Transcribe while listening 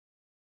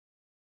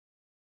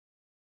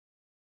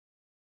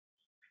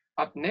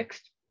Up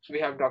next, we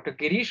have Dr.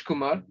 Gireesh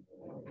Kumar,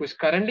 who is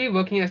currently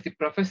working as the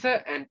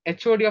professor and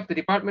HOD of the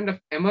Department of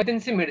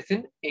Emergency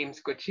Medicine,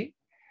 AIMS Kochi.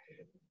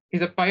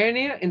 He's a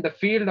pioneer in the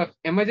field of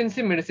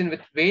emergency medicine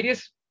with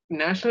various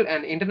national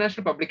and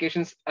international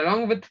publications,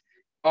 along with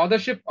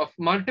authorship of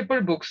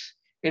multiple books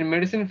in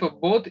medicine for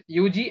both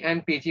UG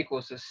and PG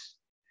courses.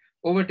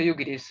 Over to you,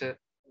 Gireesh, sir.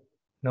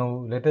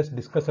 Now let us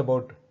discuss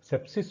about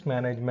sepsis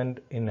management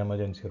in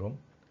emergency room.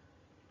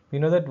 We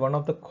know that one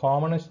of the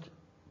commonest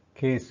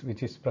case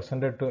which is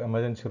presented to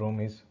emergency room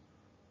is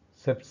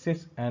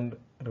sepsis and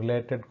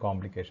related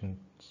complications.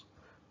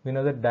 We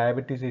know that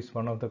diabetes is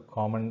one of the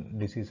common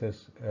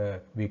diseases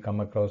we come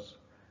across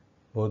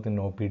both in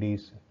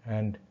OPDs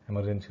and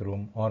emergency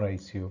room or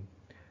ICU.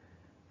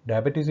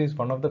 Diabetes is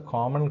one of the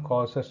common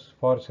causes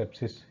for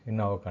sepsis in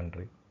our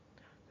country.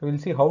 So we'll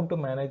see how to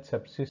manage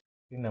sepsis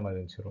in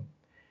emergency room.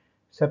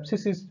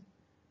 Sepsis is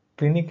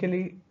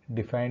clinically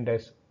defined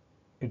as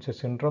it's a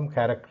syndrome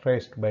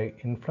characterized by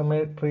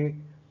inflammatory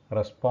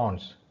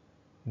response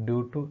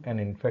due to an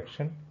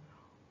infection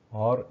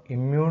or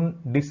immune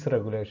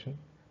dysregulation.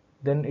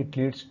 Then it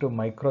leads to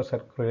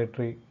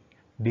microcirculatory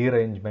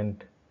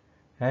derangement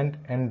and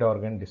end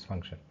organ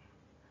dysfunction.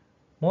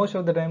 Most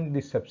of the time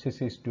this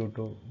sepsis is due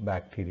to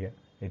bacteria.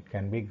 It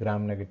can be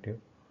gram negative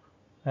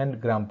and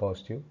gram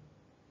positive.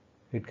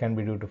 It can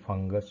be due to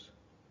fungus.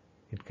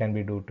 It can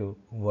be due to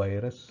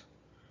virus.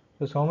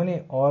 So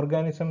many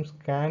organisms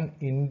can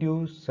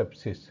induce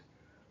sepsis,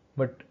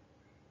 but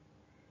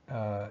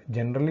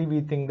generally we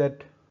think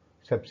that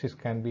sepsis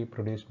can be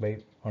produced by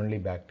only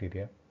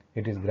bacteria.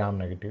 It is gram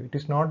negative. It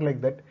is not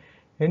like that.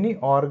 Any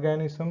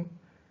organism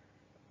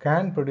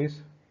can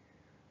produce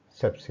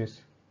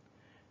sepsis,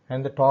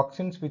 and the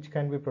toxins which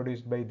can be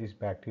produced by these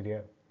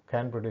bacteria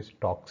can produce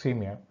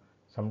toxemia.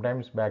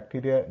 Sometimes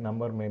bacteria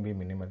number may be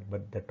minimal,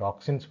 but the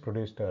toxins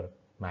produced are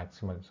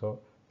maximal. So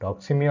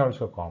toxemia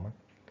also common.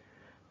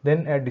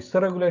 Then a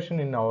dysregulation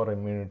in our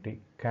immunity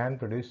can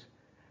produce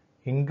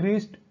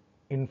increased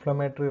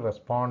inflammatory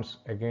response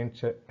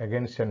against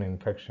an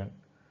infection.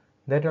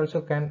 That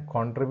also can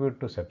contribute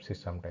to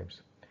sepsis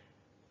sometimes.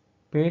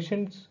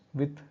 Patients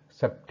with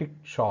septic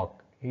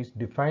shock is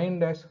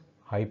defined as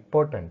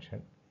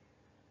hypotension.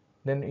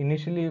 Then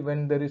initially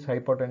when there is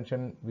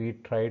hypotension, we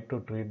try to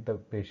treat the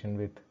patient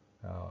with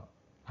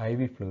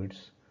IV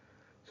fluids.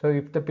 So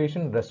if the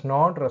patient does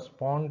not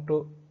respond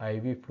to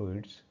IV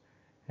fluids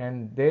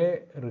and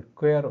they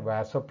require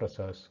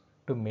vasopressors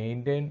to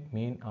maintain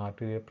mean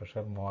arterial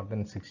pressure more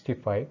than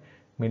 65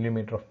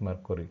 millimeter of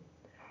mercury,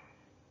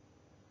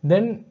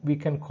 then we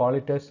can call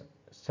it as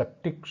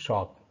septic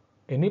shock.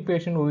 Any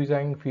patient who is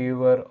having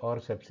fever or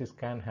sepsis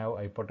can have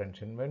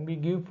hypotension. When we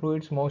give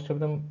fluids, most of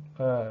them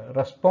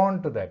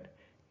respond to that.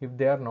 If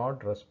they are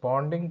not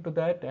responding to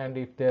that and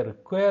if they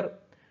require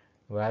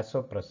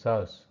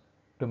vasopressors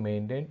to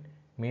maintain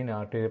mean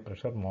arterial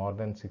pressure more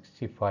than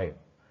 65,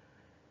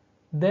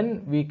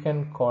 then we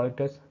can call it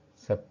as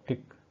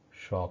septic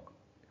shock.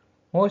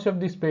 Most of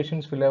these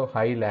patients will have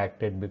high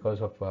lactate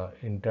because of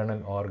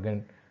internal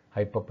organ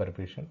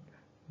hypoperfusion.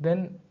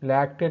 Then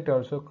lactate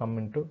also come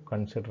into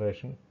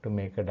consideration to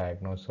make a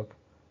diagnosis of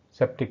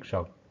septic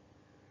shock.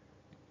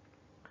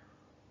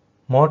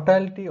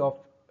 Mortality of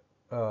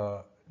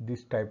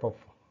this type of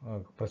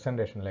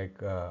presentation like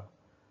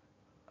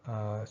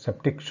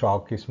septic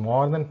shock is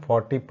more than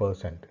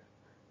 40%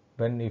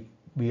 when if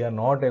we are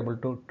not able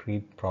to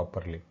treat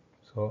properly.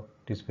 So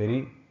it is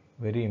very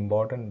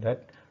important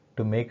that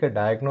to make a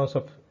diagnosis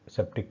of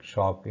septic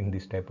shock in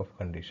this type of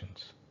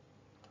conditions.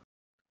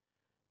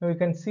 Now we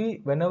can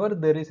see whenever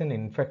there is an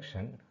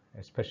infection,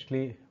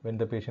 especially when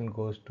the patient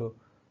goes to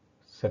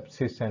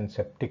sepsis and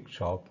septic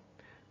shock,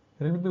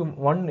 there will be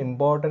one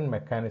important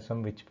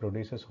mechanism which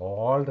produces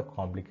all the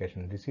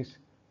complications. This is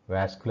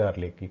vascular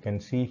leak. You can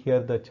see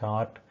here the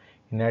chart: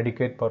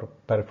 inadequate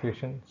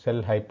perfusion,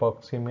 cell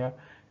hypoxemia,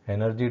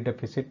 energy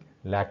deficit,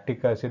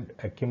 lactic acid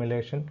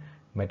accumulation,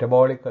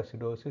 metabolic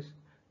acidosis,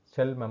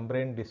 cell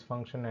membrane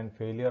dysfunction and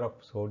failure of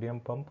sodium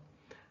pump,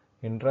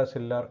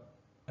 intracellular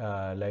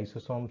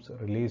lysosomes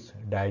release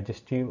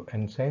digestive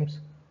enzymes,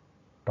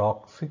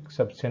 toxic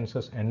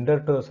substances enter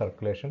to the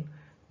circulation,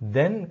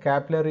 then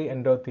capillary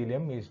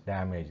endothelium is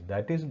damaged.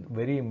 That is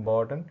very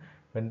important.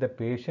 When the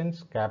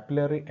patient's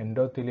capillary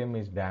endothelium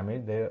is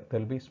damaged, there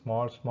will be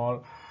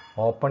small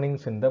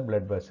openings in the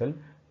blood vessel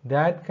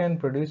that can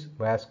produce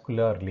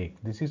vascular leak.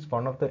 This is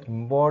one of the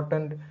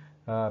important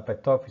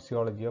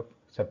pathophysiology of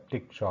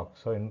septic shock.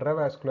 So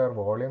intravascular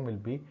volume will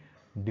be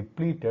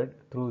depleted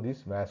through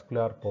these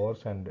vascular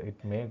pores and it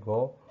may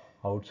go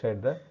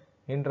outside the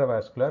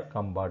intravascular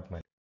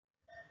compartment.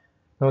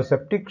 Now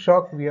septic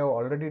shock, we have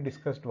already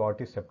discussed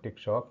what is septic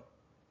shock.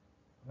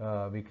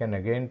 We can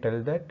again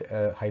tell that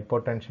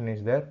hypotension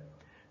is there.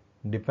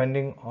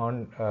 Depending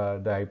on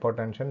the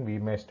hypotension, we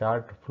may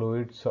start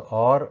fluids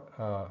or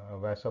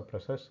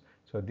vasopressors.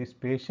 So this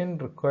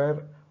patient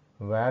require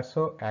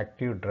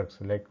vasoactive drugs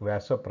like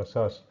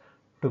vasopressors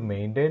to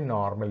maintain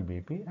normal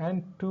BP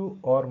and 2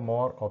 or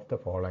more of the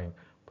following: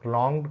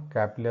 prolonged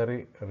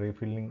capillary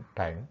refilling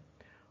time,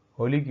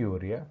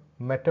 oliguria,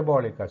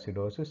 metabolic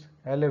acidosis,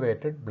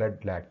 elevated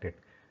blood lactate.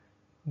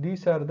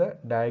 These are the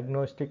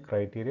diagnostic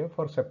criteria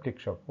for septic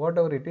shock.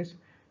 Whatever it is,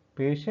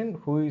 patient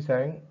who is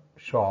having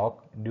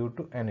shock due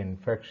to an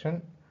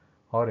infection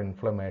or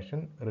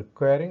inflammation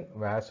requiring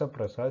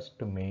vasopressors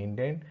to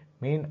maintain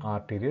mean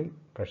arterial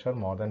pressure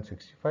more than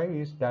 65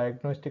 is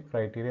diagnostic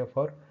criteria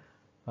for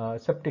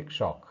septic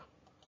shock.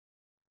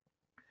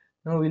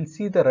 Now we'll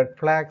see the red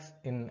flags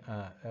in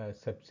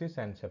sepsis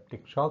and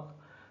septic shock.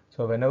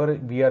 So whenever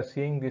we are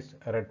seeing these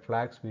red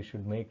flags, we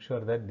should make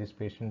sure that this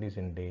patient is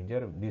in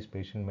danger. This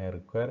patient may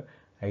require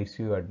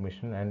ICU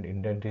admission and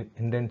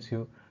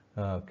intensive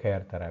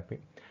care therapy.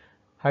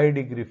 High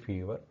degree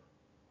fever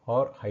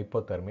or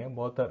hypothermia,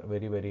 both are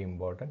very, very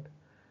important.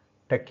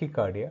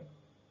 Tachycardia,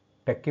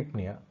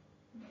 tachypnea,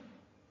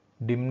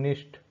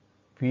 diminished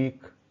weak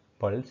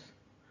pulse,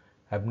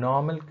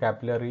 abnormal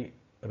capillary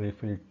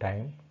refill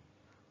time,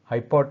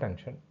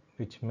 hypotension,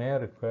 which may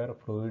require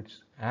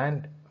fluids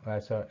and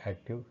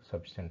vasoactive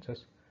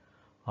substances,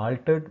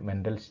 altered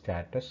mental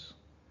status,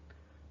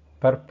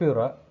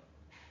 purpura,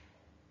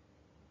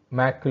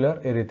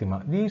 macular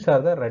erythema. These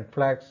are the red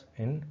flags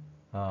in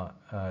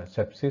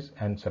sepsis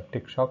and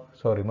septic shock.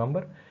 So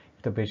remember,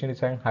 if the patient is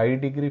having high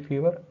degree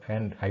fever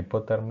and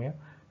hypothermia,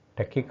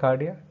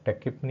 tachycardia,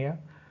 tachypnea,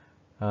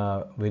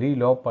 very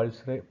low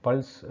pulse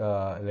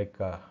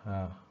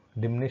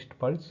diminished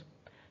pulse,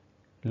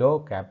 low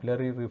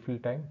capillary refill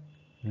time,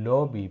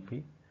 low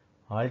BP,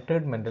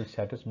 altered mental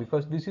status,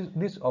 because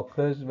this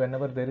occurs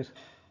whenever there is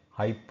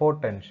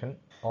hypotension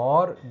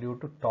or due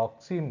to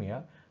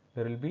toxemia,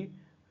 there will be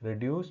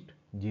reduced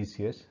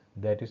GCS,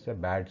 that is a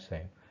bad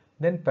sign.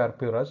 Then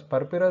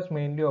purpuras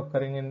mainly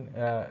occurring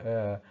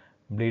in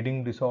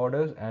bleeding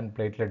disorders and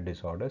platelet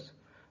disorders,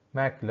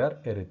 macular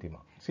erythema.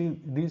 See,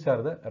 these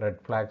are the red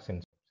flags in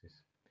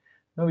sepsis.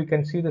 Now we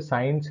can see the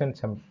signs and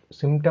some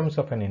symptoms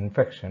of an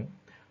infection: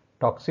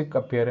 toxic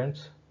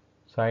appearance,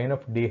 sign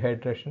of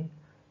dehydration,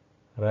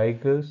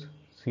 rigors,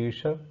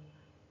 seizure,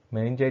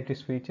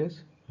 meningitis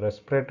features,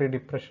 respiratory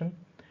depression,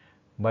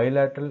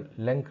 bilateral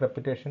lung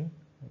crepitation,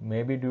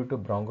 may be due to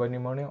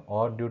bronchopneumonia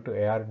or due to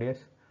ARDS,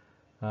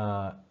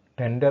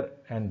 tender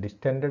and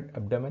distended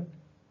abdomen,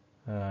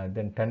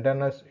 then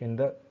tenderness in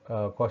the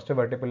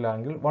costovertebral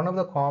angle. One of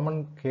the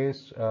common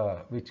case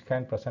which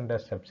can present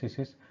as sepsis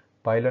is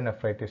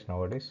pyelonephritis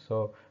nowadays,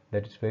 so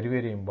that is very,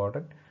 very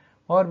important.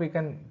 Or we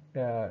can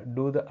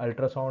do the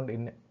ultrasound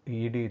in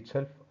ED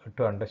itself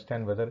to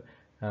understand whether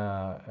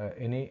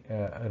any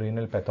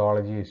renal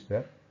pathology is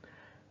there.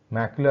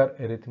 Macular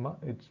erythema,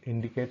 it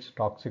indicates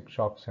toxic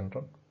shock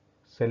syndrome.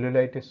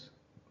 Cellulitis,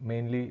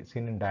 mainly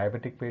seen in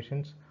diabetic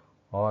patients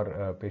or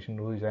a patient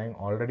who is having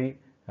already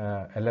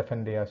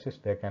elephantiasis,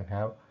 they can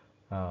have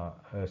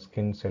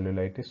skin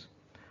cellulitis.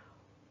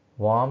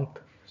 Warmth,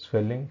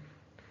 swelling,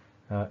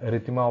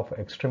 erythema of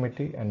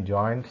extremity and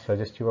joint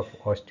suggestive of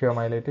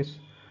osteomyelitis.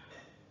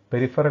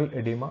 Peripheral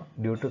edema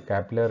due to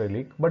capillary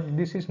leak, but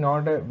this is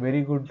not a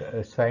very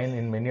good sign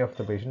in many of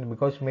the patients,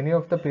 because many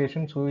of the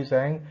patients who is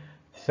having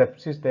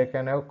sepsis, they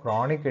can have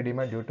chronic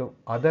edema due to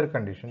other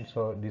conditions,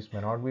 so this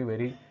may not be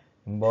very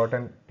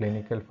important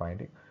clinical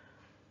finding.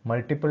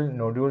 Multiple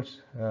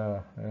nodules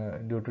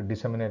due to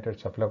disseminated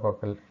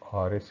staphylococcal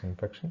aureus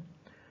infection.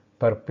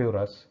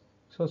 Purpuras,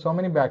 so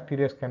many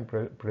bacteria can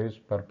produce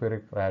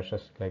purpuric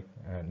rashes like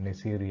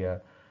Neisseria,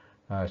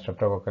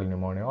 streptococcal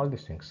pneumonia, all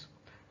these things.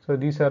 So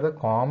these are the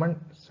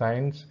common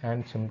signs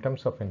and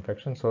symptoms of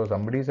infection. So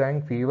somebody is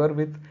having fever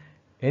with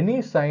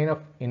any sign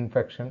of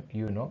infection,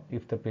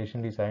 if the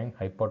patient is having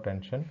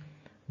hypotension,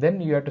 then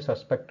you have to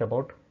suspect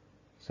about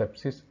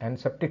sepsis and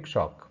septic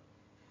shock.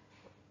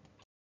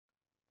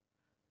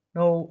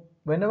 Now,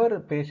 whenever a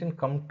patient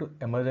comes to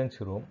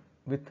emergency room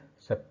with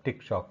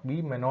septic shock,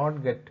 we may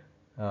not get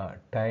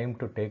time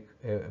to take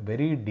a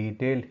very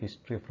detailed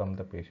history from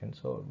the patient.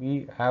 So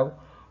we have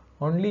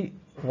only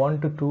 1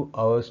 to 2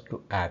 hours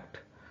to act.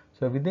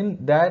 So within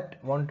that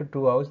 1 to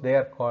 2 hours, they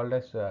are called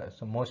as,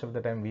 so most of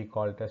the time we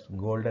call it as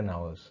golden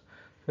hours.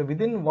 So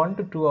within 1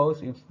 to 2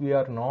 hours, if we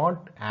are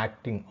not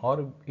acting,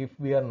 or if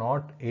we are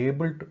not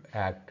able to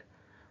act,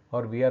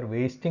 or we are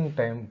wasting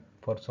time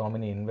for so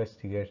many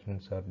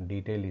investigations or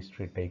detailed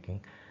history taking,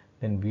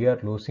 then we are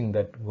losing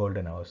that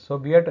golden hours. So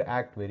we have to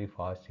act very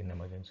fast in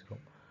emergency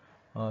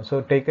room.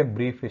 So take a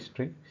brief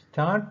history,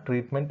 start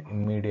treatment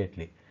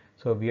immediately.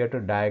 So we have to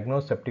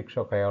diagnose septic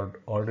shock. I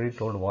already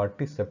told what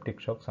is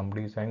septic shock.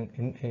 Somebody is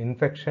having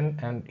infection,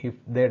 and if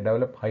they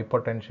develop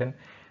hypotension,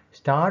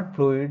 start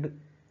fluid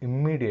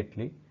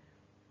immediately.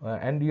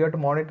 And you have to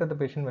monitor the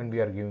patient when we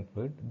are giving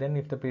fluid. Then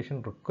if the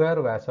patient requires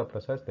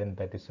vasopressors, then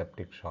that is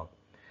septic shock.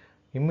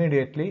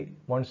 Immediately,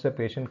 once the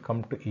patient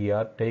come to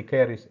ER, take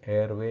care his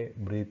airway,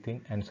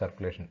 breathing and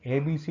circulation.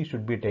 ABC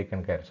should be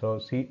taken care. So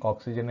see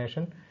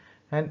oxygenation,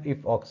 and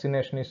if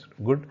oxygenation is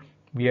good,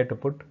 we have to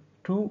put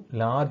 2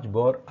 large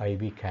bore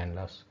IV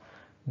cannulas.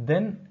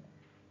 Then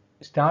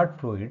start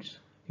fluids.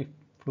 If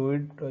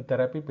fluid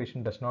therapy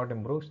patient does not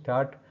improve,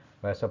 start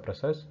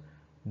vasopressors.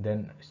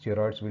 Then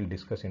steroids we'll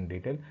discuss in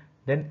detail.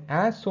 Then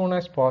as soon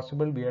as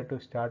possible we have to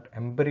start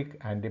empiric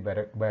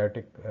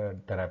antibiotic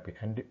therapy.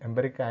 And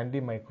empiric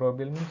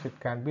antimicrobial means it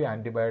can be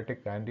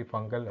antibiotic,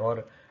 antifungal,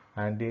 or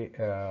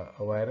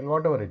antiviral,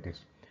 whatever it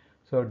is.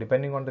 So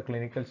depending on the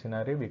clinical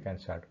scenario we can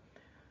start.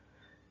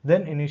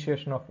 Then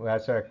initiation of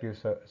vasoactive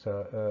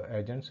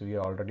agents we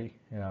already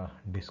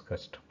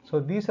discussed. So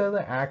these are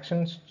the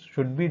actions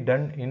should be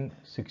done in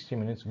 60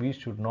 minutes. We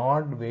should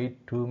not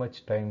wait too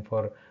much time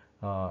for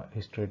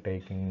history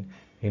taking,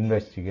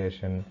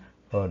 investigation,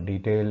 or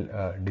detailed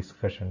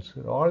discussions.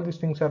 All these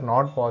things are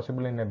not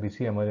possible in a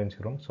busy emergency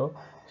room. So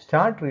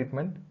start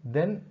treatment,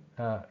 then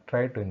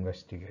try to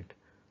investigate.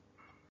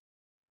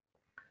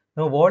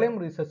 Now, volume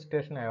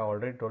resuscitation, I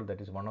already told, that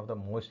is one of the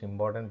most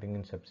important thing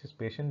in sepsis.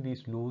 Patient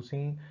is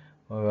losing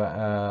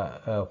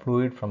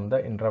fluid from the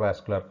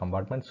intravascular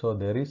compartment, so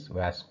there is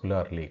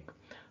vascular leak.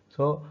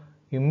 So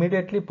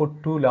immediately put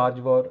 2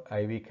 large bore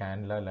IV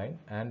cannula line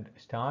and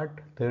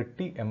start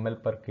 30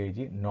 ml per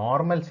kg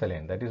normal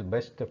saline, that is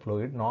best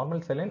fluid,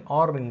 normal saline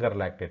or ringer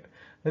lactate.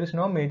 There is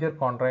no major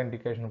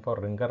contraindication for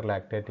ringer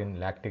lactate in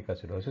lactic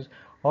acidosis,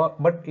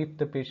 but if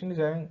the patient is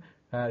having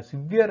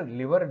severe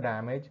liver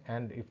damage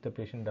and if the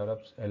patient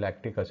develops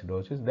lactic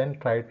acidosis, then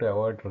try to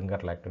avoid ringer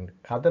lactate.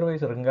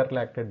 Otherwise, ringer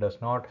lactate does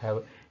not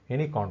have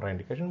any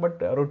contraindication, but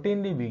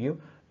routinely we give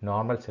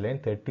normal saline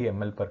 30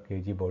 ml per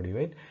kg body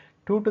weight.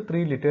 2 to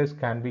 3 liters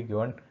can be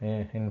given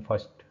in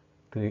first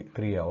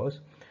 3 hours.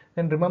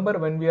 Then remember,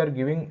 when we are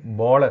giving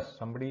bolus,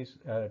 somebody is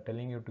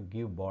telling you to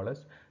give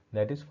bolus,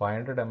 that is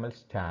 500 ml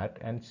stat,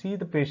 and see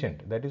the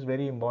patient. That is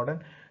very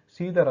important.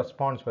 See the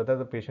response, whether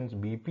the patient's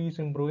BP is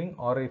improving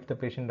or if the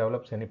patient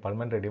develops any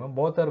pulmonary edema.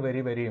 Both are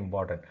very, very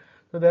important.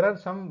 So there are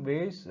some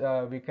ways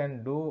we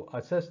can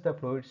assess the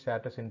fluid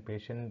status in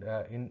patient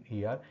in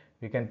ER.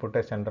 We can put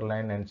a center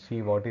line and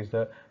see what is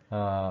the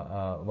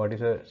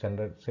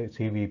center, say,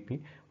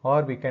 CVP,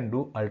 or we can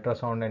do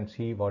ultrasound and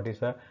see what is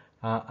the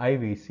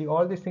IVC.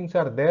 All these things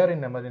are there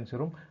in emergency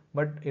room,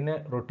 but in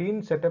a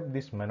routine setup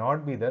this may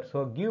not be there.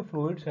 So give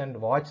fluids and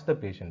watch the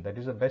patient. That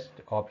is the best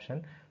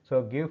option.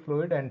 So give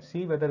fluid and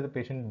see whether the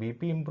patient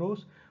BP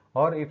improves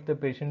or if the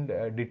patient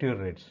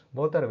deteriorates.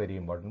 Both are very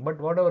important. But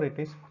whatever it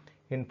is,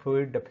 in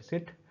fluid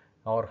deficit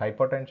or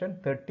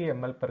hypotension, 30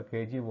 ml per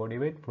kg body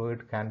weight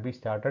fluid can be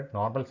started.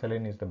 Normal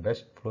saline is the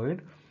best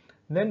fluid.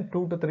 Then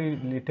 2 to 3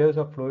 liters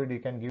of fluid you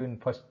can give in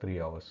first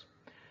 3 hours.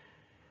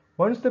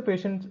 Once the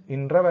patient's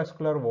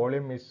intravascular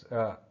volume is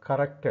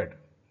corrected,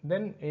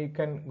 then you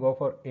can go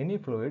for any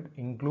fluid,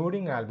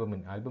 including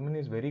albumin. Albumin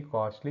is very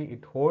costly.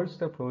 It holds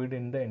the fluid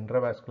in the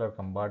intravascular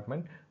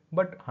compartment,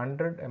 but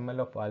 100 ml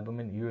of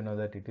albumin, you know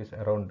that it is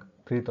around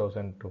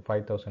 3,000 to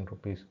 5,000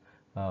 rupees,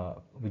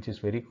 which is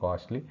very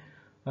costly.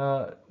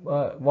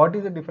 What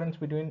is the difference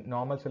between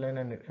normal saline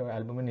and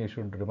albumin? You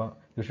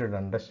should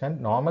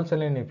understand. Normal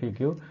saline, if you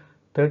give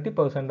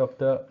 30% of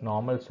the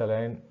normal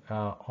saline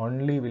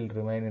only will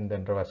remain in the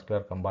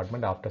intravascular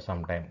compartment after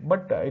some time,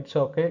 but it's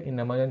okay. In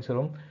emergency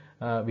room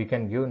we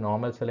can give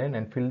normal saline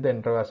and fill the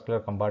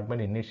intravascular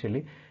compartment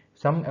initially.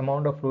 Some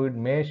amount of fluid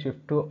may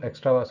shift to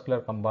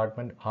extravascular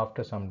compartment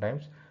after some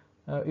times.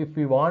 If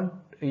we want,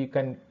 you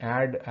can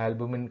add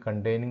albumin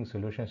containing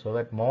solution so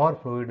that more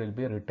fluid will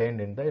be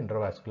retained in the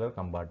intravascular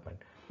compartment,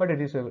 but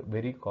it is a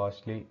very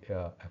costly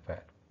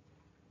affair.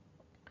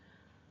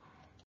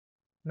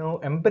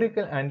 Now,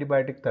 empirical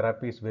antibiotic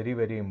therapy is very,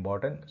 very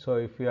important. So,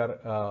 if you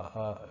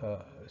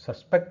are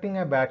suspecting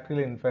a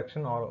bacterial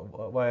infection or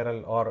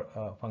viral or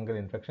fungal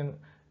infection,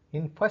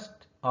 in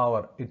first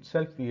hour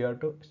itself we have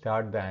to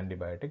start the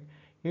antibiotic.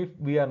 If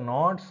we are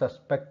not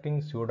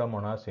suspecting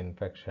Pseudomonas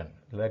infection,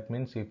 that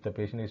means if the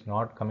patient is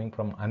not coming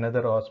from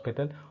another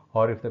hospital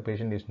or if the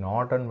patient is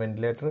not on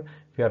ventilator,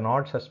 if you are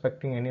not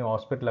suspecting any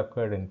hospital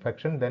acquired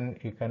infection, then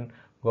you can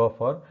go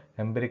for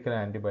empirical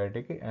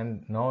antibiotic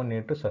and no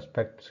need to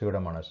suspect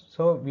Pseudomonas.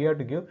 So we have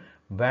to give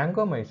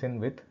vancomycin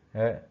with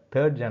a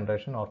 3rd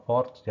generation or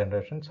 4th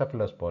generation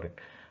cephalosporin.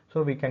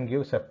 So we can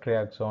give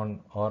ceftriaxone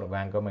or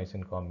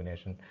vancomycin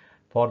combination,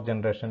 4th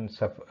generation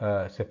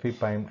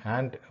cefepime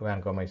and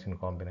vancomycin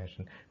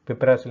combination,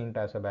 piperacillin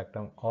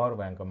tazobactam or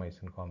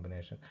vancomycin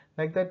combination.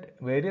 Like that,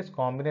 various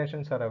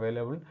combinations are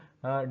available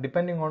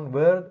depending on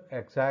where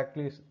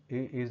exactly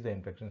is the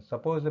infection.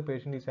 Suppose the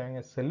patient is having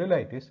a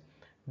cellulitis,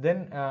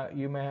 then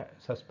you may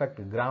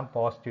suspect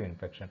gram-positive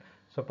infection.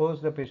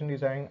 Suppose the patient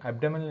is having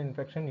abdominal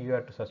infection, you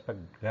have to suspect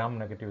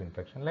gram-negative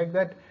infection. Like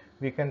that,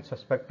 we can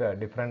suspect a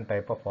different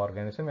type of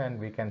organism and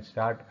we can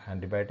start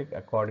antibiotic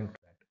according to that.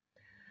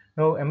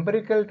 Now,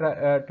 empirical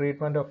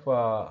treatment of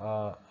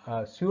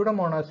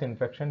Pseudomonas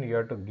infection, you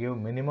have to give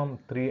minimum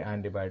 3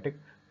 antibiotic.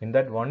 In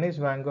that, one is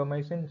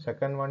vancomycin,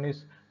 second one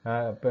is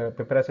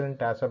piperacillin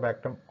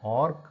tazobactam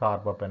or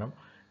carbapenem,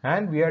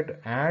 and we have to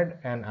add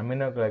an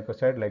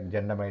aminoglycoside like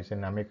gentamicin,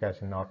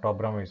 amikacin or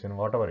tobramycin,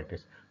 whatever it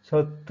is.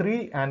 So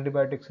 3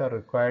 antibiotics are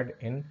required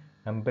in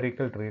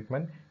empirical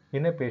treatment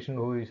in a patient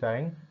who is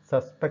having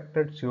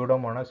suspected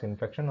Pseudomonas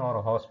infection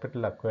or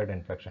hospital acquired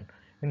infection.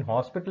 In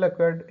hospital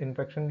acquired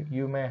infection,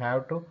 you may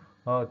have to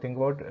think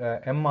about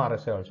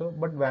MRSA also,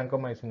 but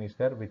vancomycin is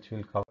there which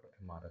will cover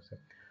MRSA.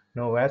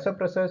 Now,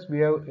 vasopressors, we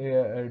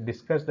have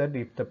discussed that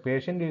if the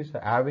patient is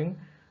having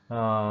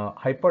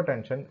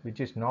hypertension which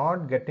is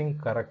not getting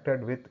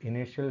corrected with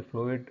initial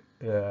fluid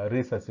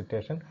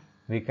resuscitation,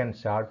 we can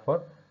start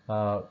for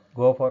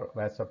go for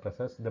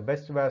vasopressors. The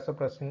best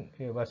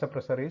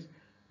vasopressor is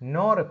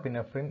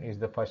norepinephrine is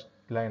the first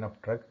line of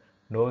drug.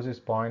 Dose is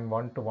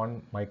 0.1 to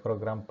 1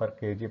 microgram per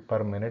kg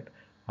per minute.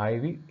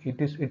 IV,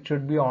 it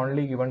should be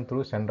only given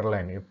through central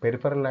line. If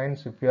peripheral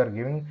lines, if you are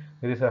giving,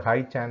 there is a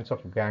high chance of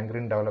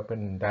gangrene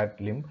development in that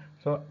limb,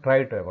 so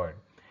try to avoid.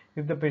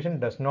 If the patient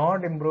does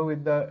not improve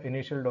with the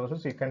initial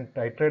doses, you can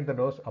titrate the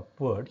dose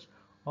upwards,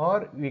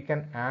 or we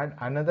can add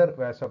another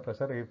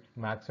vasopressor. If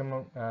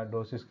maximum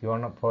dose is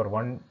given up for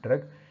one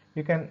drug,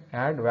 you can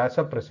add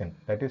vasopressin,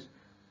 that is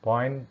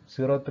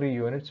 0.03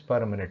 units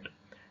per minute.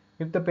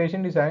 If the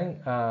patient is having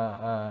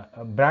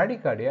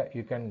bradycardia,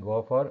 you can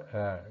go for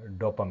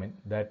dopamine.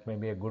 That may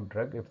be a good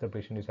drug if the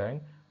patient is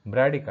having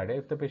bradycardia.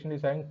 If the patient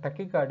is having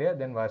tachycardia,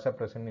 then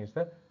vasopressin is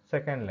the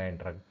second line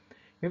drug.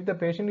 If the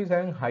patient is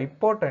having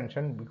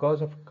hypotension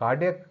because of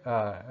cardiac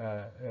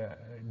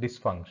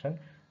dysfunction,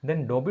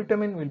 then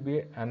dobutamine will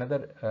be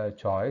another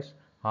choice.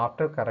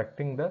 After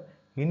correcting the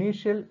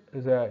initial,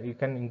 you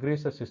can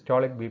increase the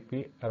systolic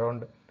BP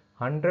around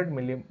 100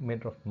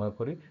 millimeter of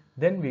mercury,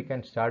 then we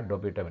can start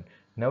dobutamine.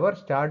 Never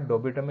start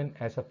dobutamine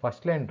as a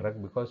first line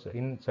drug, because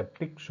in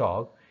septic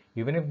shock,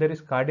 even if there is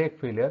cardiac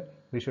failure,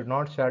 we should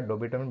not start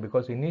dobutamine,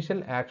 because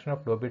initial action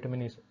of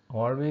dobutamine is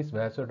always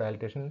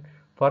vasodilatation,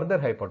 further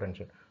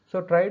hypotension.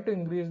 So try to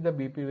increase the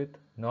BP with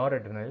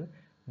noradrenaline,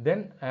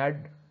 then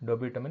add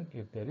dobutamine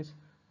if there is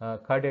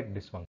cardiac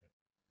dysfunction.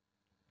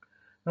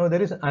 Now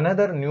there is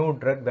another new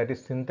drug, that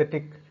is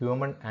synthetic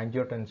human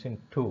angiotensin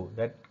II,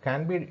 that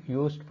can be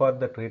used for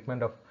the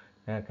treatment of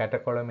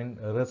catecholamine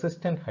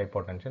resistant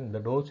hypotension. The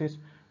dose is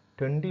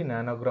 20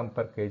 nanogram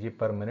per kg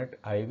per minute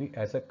IV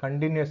as a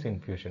continuous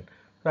infusion.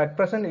 So at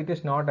present it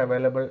is not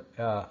available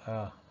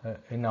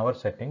in our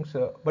settings,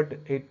 but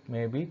it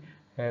may be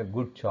a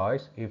good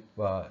choice if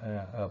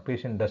a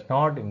patient does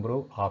not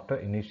improve after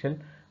initial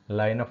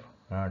line of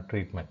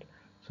treatment.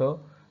 So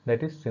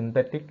that is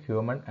synthetic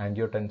human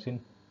angiotensin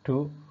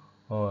II,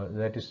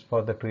 that is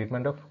for the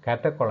treatment of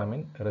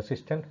catecholamine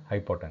resistant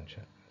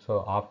hypotension.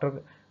 So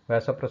after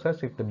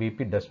vasopressors, if the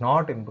BP does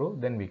not improve,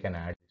 then we can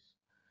add this.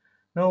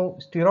 Now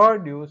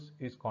steroid use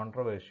is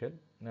controversial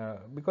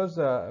because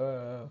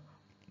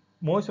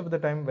most of the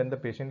time when the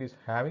patient is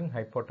having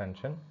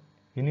hypotension,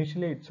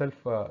 initially itself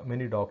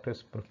many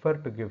doctors prefer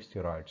to give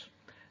steroids.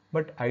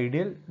 But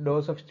ideal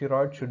dose of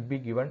steroid should be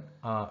given,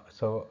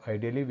 so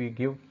ideally we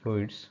give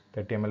fluids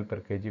 30 ml per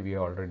kg, we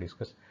already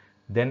discussed,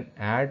 then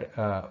add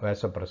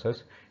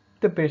vasopressors.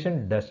 If the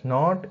patient does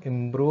not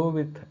improve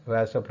with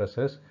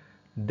vasopressors,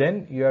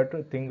 then you have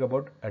to think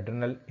about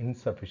adrenal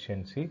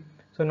insufficiency.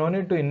 So no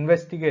need to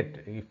investigate.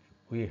 If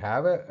we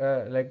have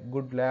a like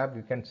good lab,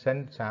 you can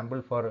send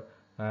sample for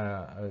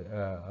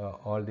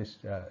all these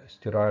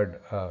steroid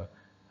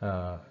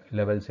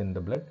levels in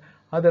the blood.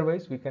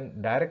 Otherwise, we can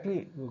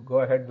directly go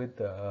ahead with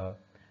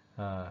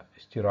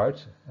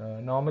steroids.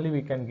 Normally,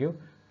 we can give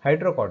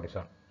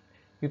hydrocortisone.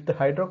 If the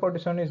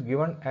hydrocortisone is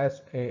given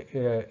as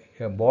a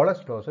bolus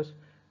doses,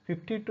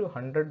 50 to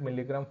 100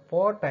 milligram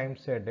 4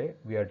 times a day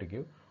we have to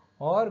give,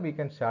 or we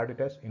can start it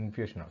as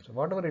infusion also.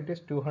 Whatever it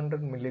is,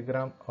 200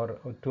 milligram or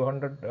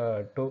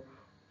 200 to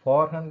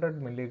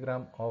 400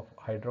 milligram of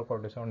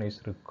hydrocortisone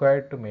is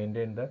required to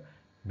maintain the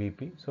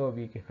BP. So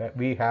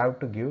we have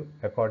to give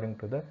according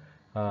to the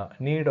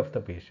need of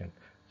the patient.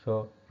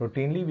 So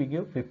routinely we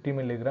give 50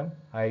 milligram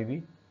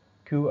IV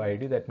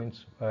QID, that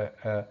means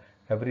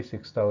every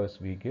 6 hours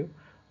we give,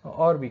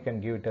 or we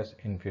can give it as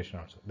infusion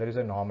also. There is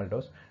a normal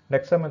dose.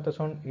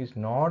 Dexamethasone is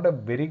not a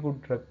very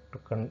good drug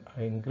to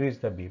increase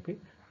the BP,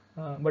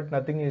 but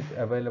nothing is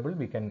available,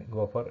 we can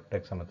go for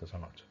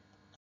dexamethasone also.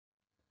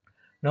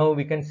 Now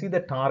we can see the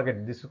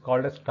target. This is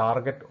called as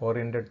target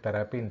oriented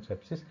therapy in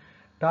sepsis.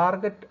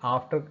 Target,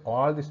 after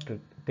all these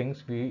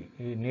things, we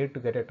need to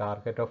get a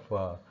target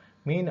of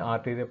mean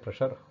arterial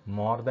pressure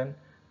more than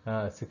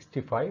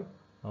 65,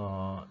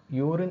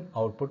 urine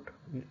output.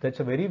 That's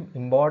a very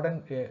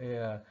important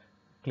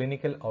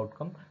clinical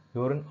outcome.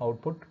 Urine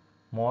output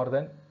more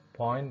than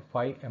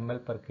 0.5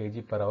 ml per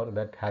kg per hour,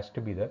 that has to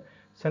be there.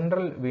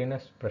 Central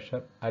venous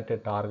pressure at a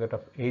target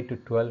of 8 to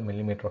 12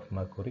 millimeter of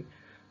mercury.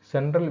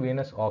 Central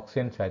venous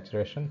oxygen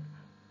saturation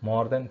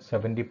more than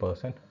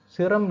 70%.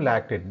 Serum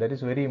lactate, that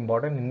is very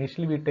important.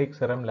 Initially we take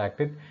serum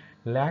lactate.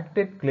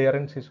 Lactate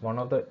clearance is one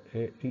of the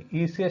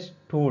easiest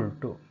tool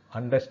to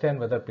understand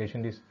whether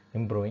patient is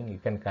improving. You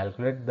can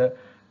calculate the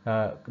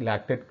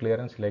lactate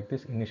clearance like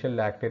this: initial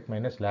lactate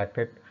minus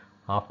lactate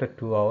after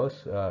 2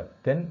 hours,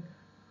 then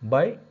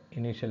by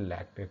initial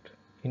lactate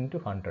into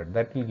 100.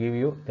 That will give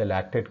you the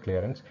lactate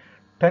clearance.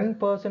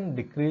 10%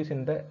 decrease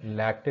in the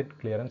lactate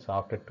clearance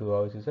after 2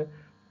 hours is a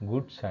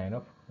good sign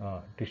of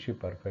tissue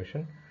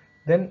perforation.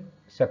 Then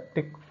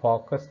septic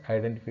focus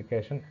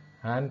identification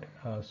and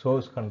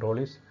source control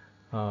is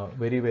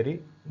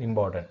very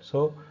important.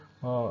 So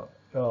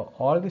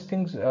all these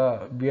things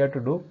we have to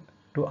do.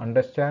 to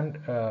understand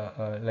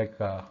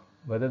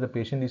whether the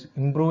patient is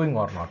improving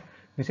or not.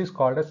 This is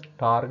called as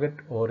target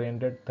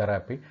oriented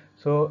therapy.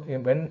 So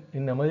when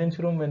in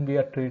emergency room, when we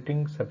are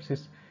treating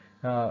sepsis,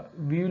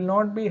 we will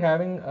not be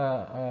having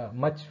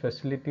much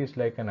facilities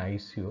like an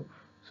ICU.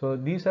 So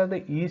these are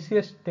the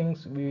easiest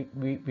things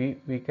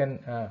we can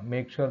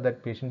make sure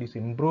that patient is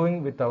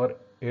improving with our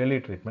early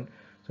treatment.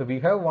 So we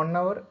have 1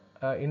 hour.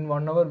 In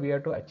 1 hour, we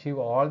have to achieve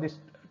all these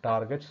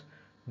targets.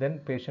 Then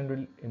patient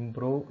will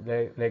improve.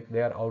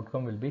 Their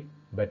outcome will be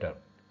better.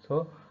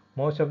 So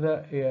most of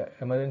the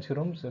emergency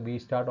rooms, we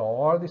start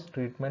all this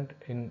treatment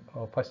in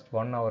first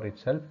 1 hour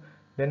itself.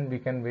 Then we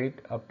can wait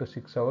up to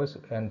 6 hours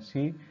and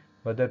see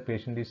whether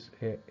patient is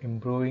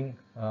improving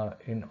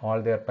in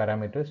all their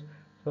parameters.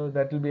 So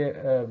that will be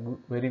a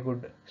very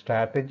good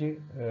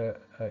strategy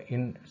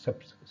in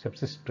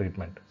sepsis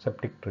treatment,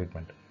 septic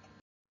treatment.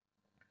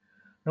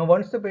 Now,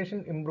 once the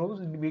patient improves,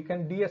 we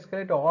can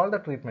de-escalate all the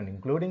treatment,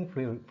 including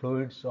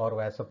fluids or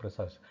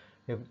vasopressors.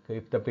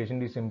 If the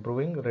patient is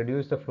improving,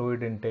 reduce the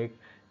fluid intake.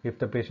 If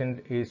the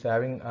patient is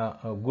having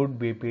a good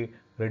BP,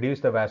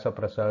 reduce the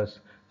vasopressors.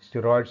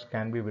 Steroids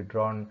can be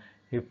withdrawn.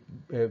 If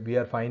we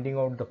are finding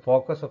out the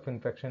focus of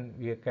infection,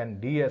 we can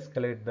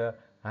de-escalate the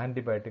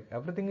antibiotic.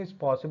 Everything is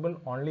possible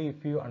only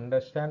if you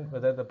understand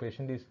whether the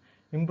patient is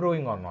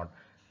improving or not.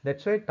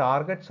 That's why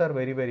targets are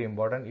very, very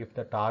important. If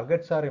the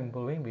targets are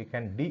improving, we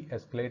can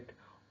de-escalate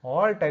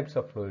all types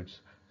of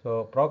fluids.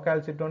 So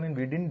procalcitonin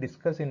we didn't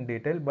discuss in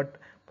detail, but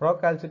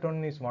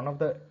procalcitonin is one of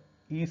the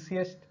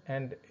easiest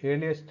and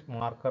earliest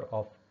marker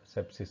of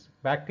sepsis,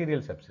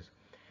 bacterial sepsis.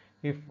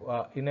 If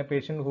in a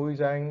patient who is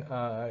having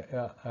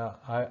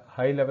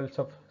high levels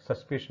of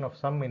suspicion of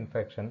some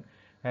infection,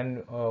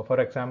 and for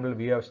example,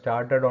 we have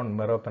started on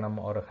meropenem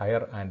or a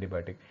higher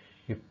antibiotic.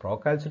 If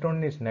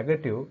procalcitonin is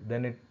negative,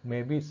 then it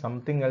may be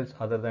something else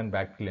other than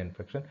bacterial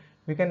infection.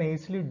 We can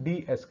easily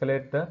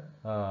de-escalate the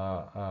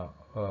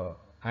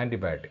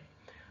antibiotic.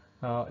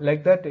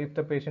 Like that, if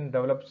the patient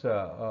develops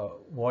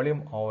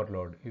volume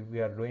overload, if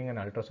we are doing an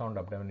ultrasound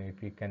abdomen,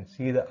 if we can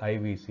see the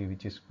IVC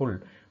which is full,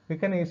 we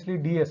can easily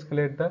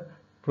de-escalate the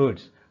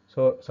fluids.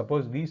 So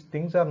suppose these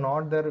things are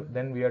not there,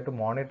 then we have to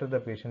monitor the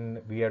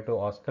patient. We have to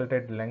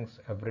auscultate lungs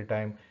every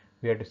time.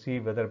 We have to see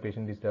whether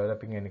patient is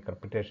developing any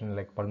crepitation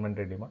like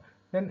pulmonary edema.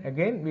 Then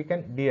again we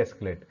can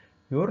de-escalate.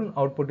 Urine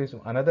output is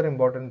another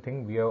important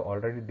thing. We have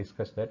already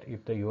discussed that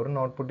if the urine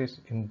output is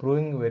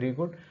improving very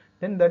good,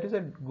 then that is a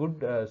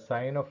good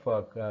sign of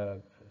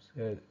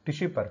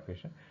tissue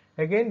perfusion.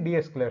 Again,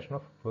 de-escalation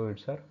of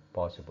fluids are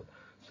possible.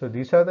 So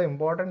these are the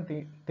important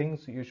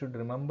things you should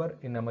remember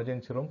in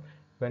emergency room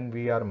when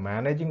we are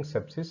managing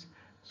sepsis.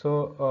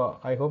 So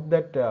I hope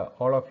that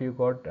all of you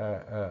got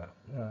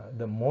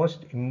the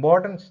most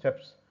important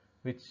steps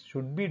which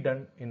should be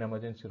done in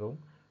emergency room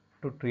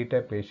to treat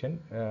a patient.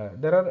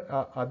 There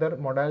are other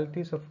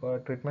modalities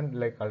of treatment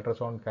like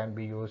ultrasound can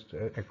be used,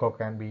 echo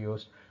can be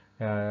used,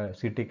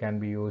 CT can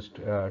be used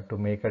to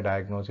make a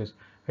diagnosis.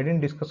 I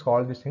didn't discuss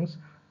all these things.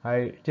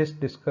 I just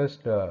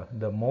discussed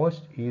the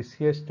most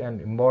easiest and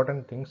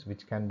important things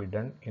which can be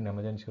done in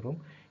emergency room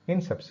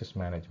in sepsis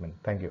management.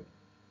 Thank you.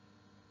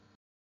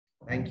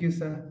 Thank you,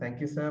 sir. Thank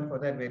you, sir, for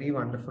that very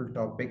wonderful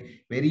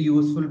topic. Very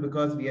useful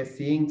because we are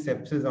seeing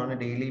sepsis on a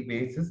daily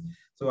basis.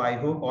 So I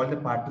hope all the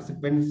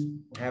participants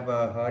have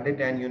heard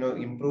it and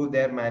improve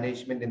their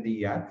management in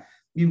the ER.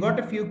 We've got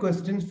a few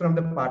questions from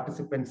the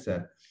participants,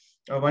 sir.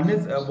 One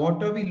is,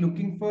 what are we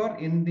looking for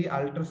in the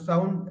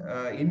ultrasound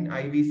in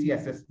IVC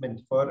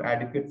assessment for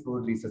adequate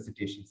fluid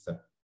resuscitation, sir?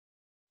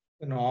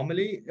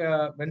 Normally,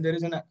 when there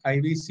is an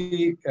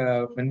IVC,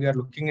 when we are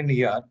looking in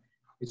ER,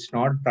 it's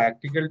not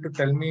practical to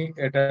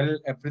tell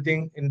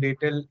everything in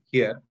detail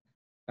here.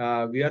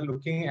 We are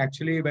looking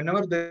actually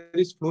whenever there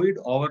is fluid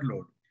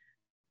overload,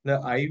 the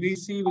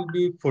IVC will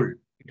be full.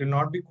 It will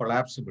not be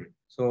collapsible.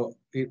 So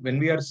when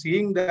we are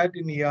seeing that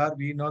in ER,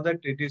 we know that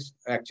it is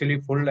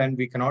actually full and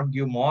we cannot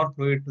give more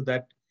fluid to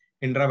that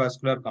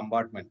intravascular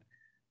compartment.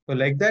 So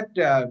like that,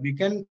 we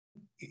can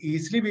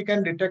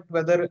detect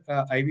whether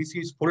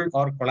IVC is full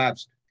or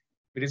collapsed.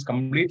 If it is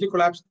completely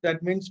collapsed,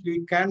 that means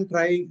we can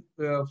try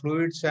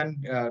fluids and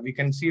we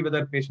can see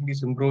whether patient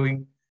is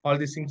improving. All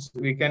these things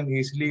we can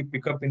easily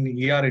pick up in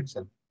ER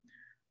itself.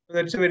 So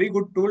that's a very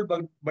good tool,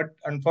 but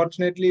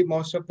unfortunately,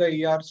 most of the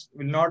ERs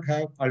will not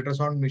have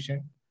ultrasound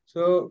machine.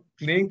 So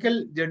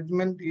clinical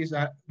judgment is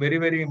very,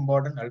 very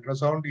important.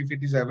 Ultrasound, if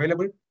it is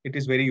available, it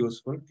is very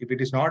useful. If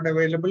it is not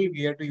available,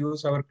 we have to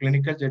use our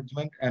clinical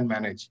judgment and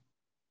manage.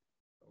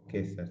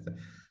 Okay, sir.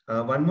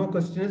 One more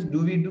question is,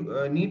 do we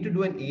need to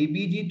do an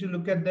ABG to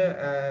look at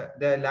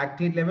the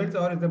lactate levels,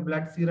 or is the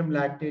blood serum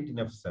lactate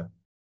enough, sir?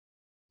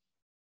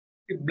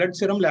 Blood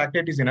serum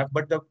lactate is enough,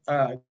 but the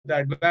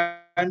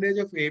advantage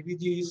of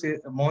ABG is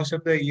most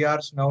of the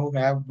ERs now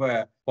have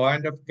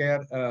point of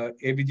care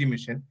ABG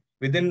machine.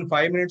 Within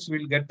 5 minutes,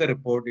 we'll get the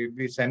report. If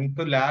we send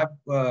to lab,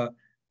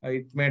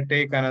 it may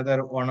take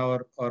another 1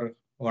 hour or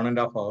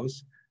 1.5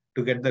 hours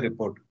to get the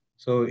report.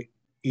 So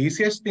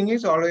easiest thing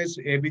is always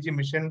ABG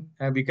machine.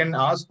 We can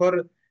ask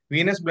for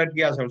venous blood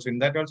gas also. In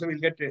that also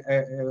we'll get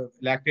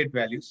lactate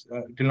values.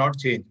 It will not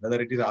change whether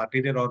it is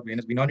arterial or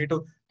venous. We don't need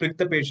to prick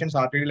the patient's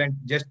arterial and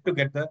just to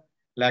get the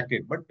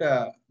lactate. But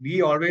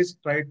we always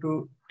try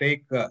to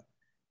take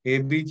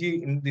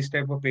ABG in this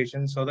type of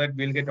patients so that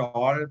we'll get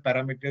all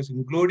parameters,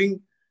 including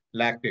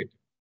lactate.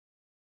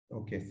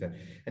 Okay, sir.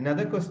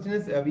 Another question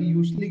is, we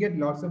usually get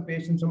lots of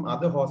patients from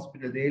other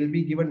hospitals. They will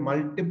be given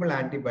multiple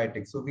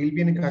antibiotics. So we'll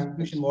be in a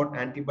confusion what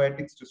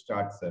antibiotics to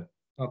start, sir.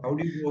 Okay. How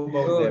do you go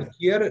about So that?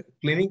 here,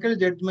 clinical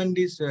judgment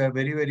is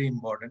very, very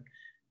important,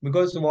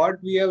 because what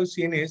we have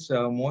seen is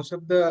most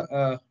of the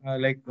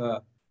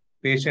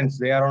patients,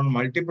 they are on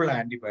multiple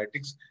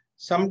antibiotics.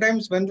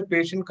 Sometimes when the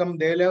patient come,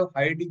 they'll have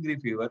high degree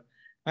fever,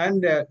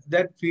 and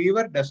that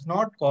fever does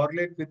not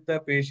correlate with the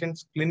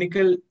patient's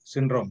clinical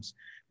syndromes.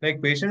 Like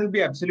patient will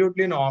be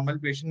absolutely normal.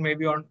 Patient may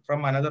be on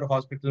from another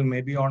hospital,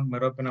 maybe on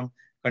meropenem,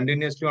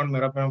 continuously on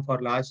meropenem for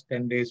last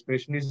 10 days.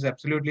 Patient is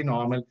absolutely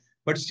normal,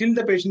 but still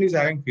the patient is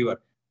having fever.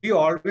 We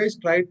always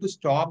try to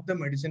stop the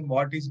medicine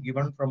what is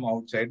given from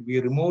outside. We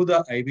remove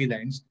the IV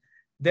lines.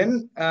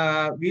 Then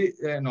we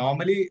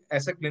normally,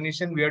 as a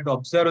clinician, we have to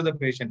observe the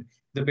patient.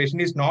 The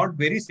patient is not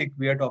very sick.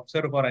 We have to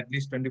observe for at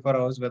least 24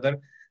 hours whether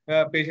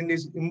patient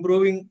is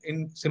improving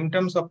in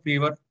symptoms of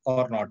fever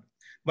or not.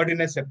 But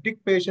in a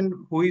septic patient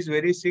who is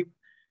very sick,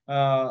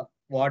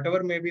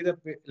 whatever may be the,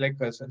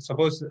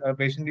 suppose a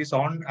patient is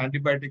on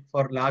antibiotic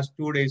for last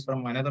 2 days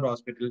from another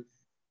hospital,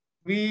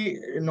 we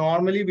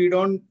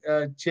don't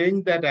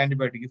change that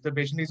antibiotic. If the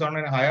patient is on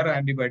a higher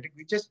antibiotic,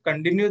 we just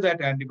continue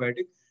that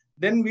antibiotic.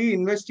 Then we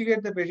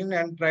investigate the patient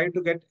and try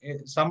to get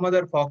some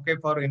other foci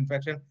for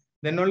infection.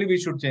 Then only we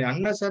should change.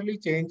 Unnecessarily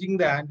changing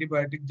the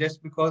antibiotic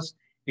just because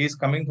he is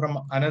coming from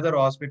another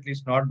hospital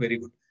is not very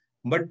good.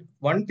 But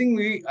one thing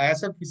we,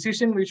 as a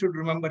physician, we should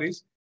remember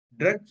is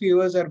drug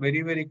fevers are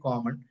very, very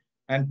common,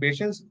 and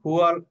patients who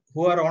are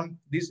on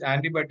this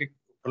antibiotic,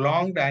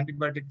 prolonged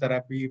antibiotic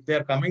therapy, if they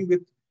are coming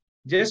with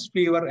just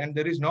fever and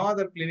there is no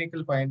other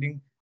clinical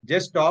finding,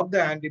 just stop the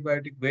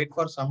antibiotic, wait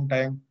for some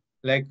time,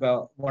 like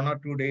 1 or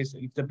 2 days.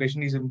 If the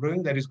patient is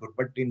improving, that is good.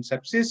 But in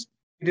sepsis,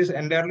 it is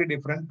entirely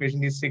different.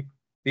 Patient is sick,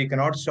 we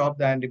cannot stop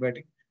the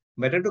antibiotic.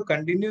 Better to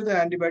continue the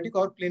antibiotic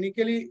or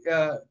clinically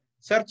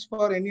search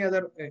for any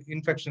other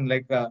infection,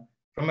 like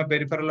from a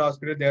peripheral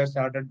hospital they have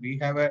started. We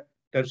have a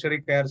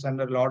tertiary care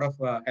center, a lot of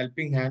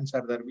helping hands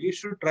are there. We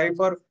should try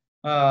for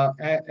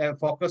a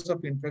focus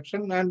of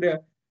infection, and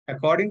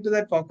according to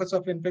that focus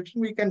of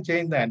infection, we can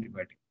change the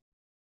antibiotic.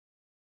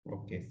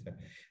 Okay, sir.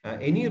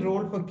 Any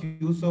role for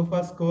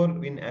QSOFA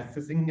score in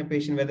assessing a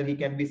patient, whether he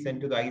can be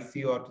sent to the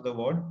ICU or to the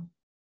ward?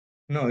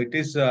 No, it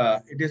is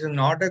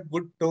not a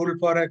good tool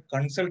for a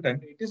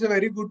consultant. It is a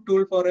very good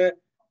tool for a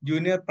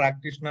junior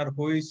practitioner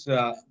who is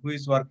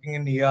working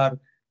in ER,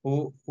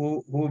 who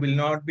will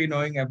not be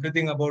knowing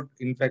everything about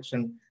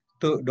infection.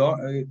 To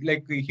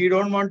he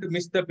don't want to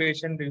miss the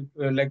patient.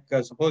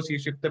 Suppose he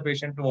shift the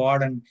patient to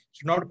ward and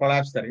should not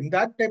collapse there. In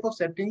that type of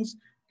settings,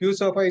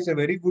 QSOFA is a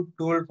very good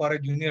tool for a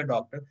junior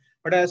doctor.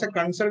 But as a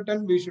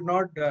consultant, we should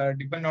not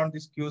depend on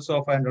this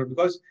QSOFA and all,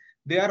 because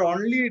they are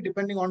only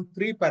depending on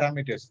 3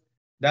 parameters.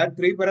 That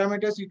 3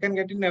 parameters you can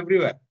get in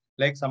everywhere.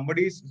 Like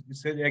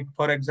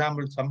for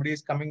example, somebody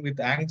is coming with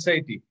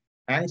anxiety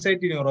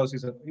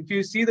neurosis. If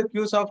you see the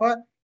QSOFA,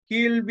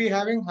 he will be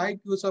having high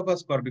QSOFA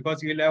score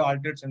because he will have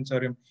altered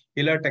sensorium,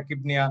 he'll have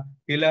tachypnea,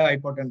 he'll have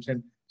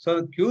hypotension.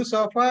 So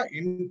QSOFA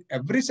in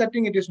every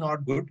setting it is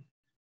not good,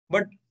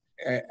 but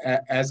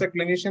as a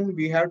clinician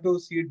we have to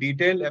see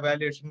detailed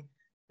evaluation.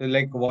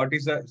 Like what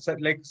is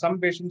like some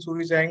patients who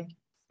is having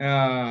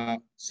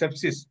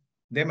sepsis,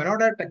 they may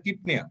not have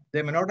tachypnea,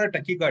 they may not have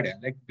tachycardia,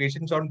 like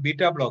patients on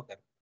beta blocker.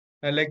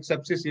 Like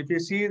sepsis, if you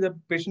see the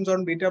patients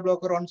on beta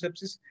blocker on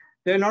sepsis,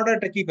 they will not have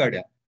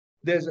tachycardia.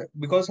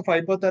 Because of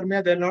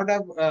hypothermia, they will not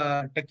have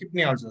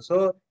tachypnea also.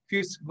 So if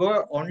you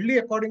go only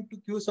according to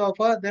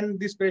QSOFA, then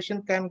this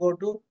patient can go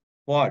to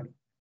ward.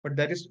 But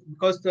that is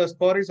because the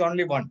score is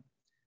only 1.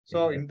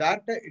 So in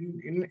that,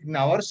 in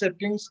our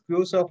settings,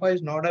 QSOFA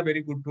is not a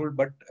very good tool.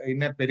 But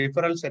in a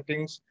peripheral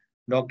settings,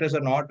 doctors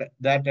are not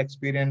that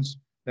experienced.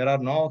 There are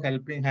no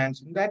helping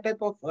hands. In that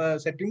type of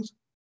settings,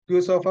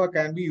 QSOFA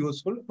can be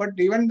useful. But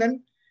even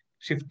then,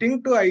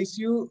 shifting to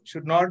ICU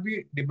should not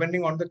be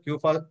depending on the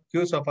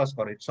QSOFA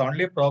score. It's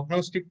only a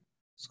prognostic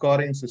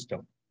scoring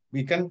system.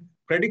 We can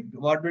predict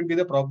what will be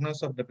the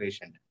prognosis of the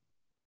patient.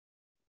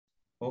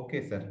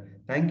 Okay, sir.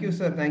 Thank you,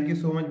 sir. Thank you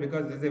so much,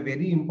 because this is a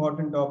very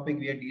important topic.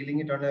 We are dealing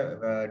it on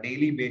a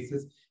daily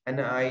basis,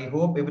 and I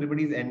hope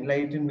everybody is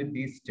enlightened with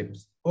these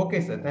tips. Okay,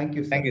 sir. Thank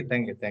you, sir. Thank you.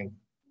 Thank you. Thank you.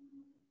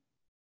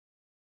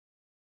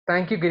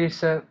 Thank you, Gireesh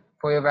sir,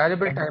 for your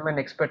valuable time and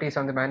expertise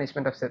on the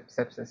management of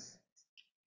sepsis.